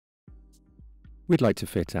We'd like to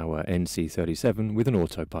fit our NC37 with an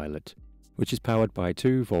Autopilot, which is powered by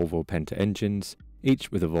two Volvo Penta engines,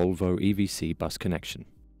 each with a Volvo EVC bus connection.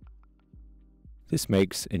 This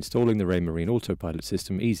makes installing the Raymarine Autopilot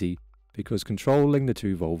system easy because controlling the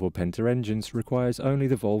two Volvo Penta engines requires only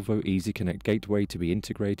the Volvo Easy Connect gateway to be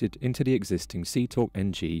integrated into the existing C-Talk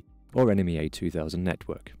NG or NMEA 2000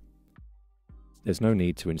 network. There's no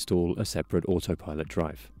need to install a separate Autopilot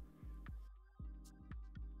drive.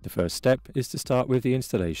 The first step is to start with the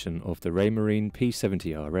installation of the Raymarine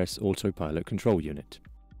P70RS Autopilot control unit.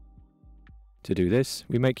 To do this,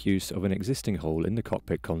 we make use of an existing hole in the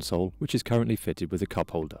cockpit console which is currently fitted with a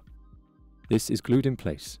cup holder. This is glued in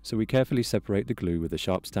place, so we carefully separate the glue with a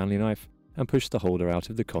sharp Stanley knife and push the holder out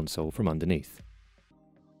of the console from underneath.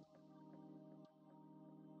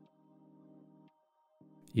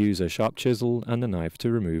 Use a sharp chisel and a knife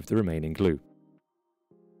to remove the remaining glue.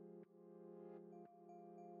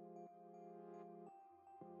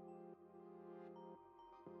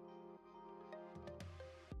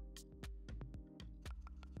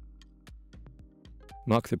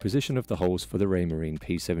 Mark the position of the holes for the Raymarine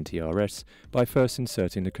P70RS by first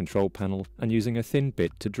inserting the control panel and using a thin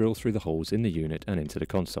bit to drill through the holes in the unit and into the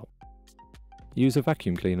console. Use a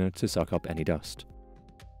vacuum cleaner to suck up any dust.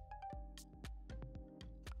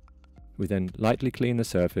 We then lightly clean the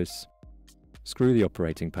surface, screw the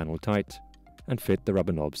operating panel tight, and fit the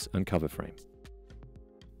rubber knobs and cover frame.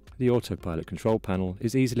 The Autopilot control panel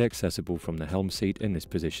is easily accessible from the helm seat in this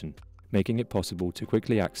position, making it possible to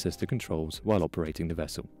quickly access the controls while operating the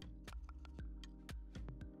vessel.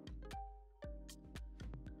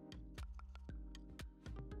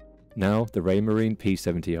 Now, the Raymarine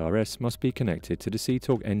P70RS must be connected to the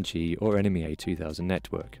C-Talk NG or NMEA 2000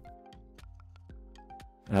 network.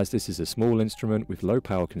 As this is a small instrument with low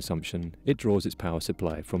power consumption, it draws its power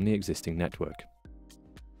supply from the existing network.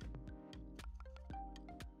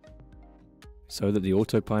 So that the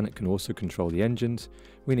Autopilot can also control the engines,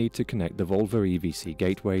 we need to connect the Volvo EVC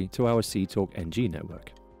gateway to our C-Talk NG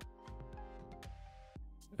network.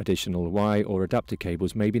 Additional Y or adapter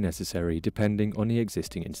cables may be necessary depending on the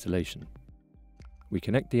existing installation. We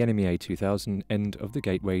connect the NMEA 2000 end of the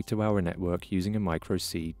gateway to our network using a micro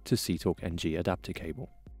C to C-Talk NG adapter cable.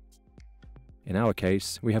 In our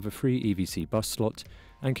case, we have a free EVC bus slot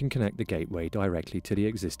and can connect the gateway directly to the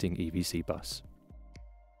existing EVC bus.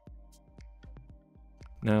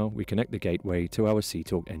 Now we connect the gateway to our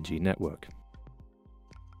C-Talk NG network.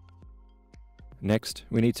 Next,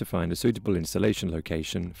 we need to find a suitable installation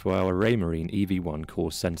location for our Raymarine EV1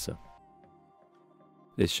 course sensor.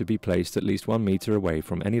 This should be placed at least 1 meter away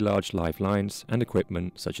from any large live lines and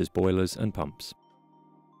equipment such as boilers and pumps.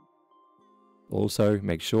 Also,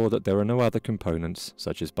 make sure that there are no other components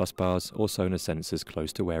such as bus bars or sonar sensors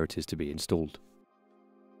close to where it is to be installed.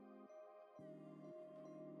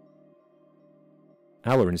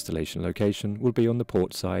 Our installation location will be on the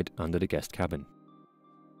port side under the guest cabin.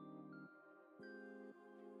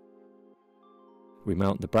 We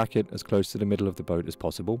mount the bracket as close to the middle of the boat as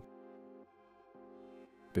possible.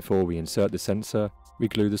 Before we insert the sensor, we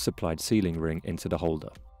glue the supplied sealing ring into the holder.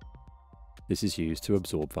 This is used to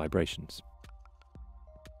absorb vibrations.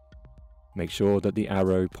 Make sure that the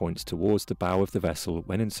arrow points towards the bow of the vessel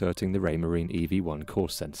when inserting the Raymarine EV1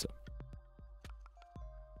 course sensor.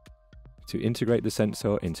 To integrate the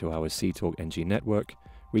sensor into our C-Talk NG network,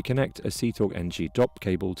 we connect a C-Talk NG drop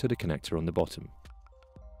cable to the connector on the bottom.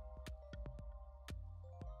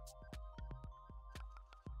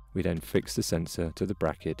 We then fix the sensor to the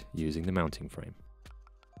bracket using the mounting frame.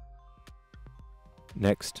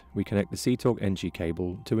 Next, we connect the C-Talk NG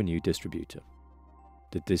cable to a new distributor.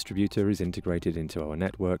 The distributor is integrated into our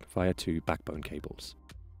network via two backbone cables.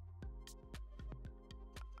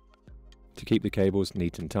 To keep the cables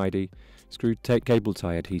neat and tidy, screw cable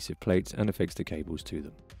tie adhesive plates and affix the cables to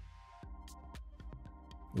them.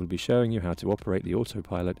 We'll be showing you how to operate the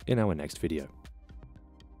Autopilot in our next video.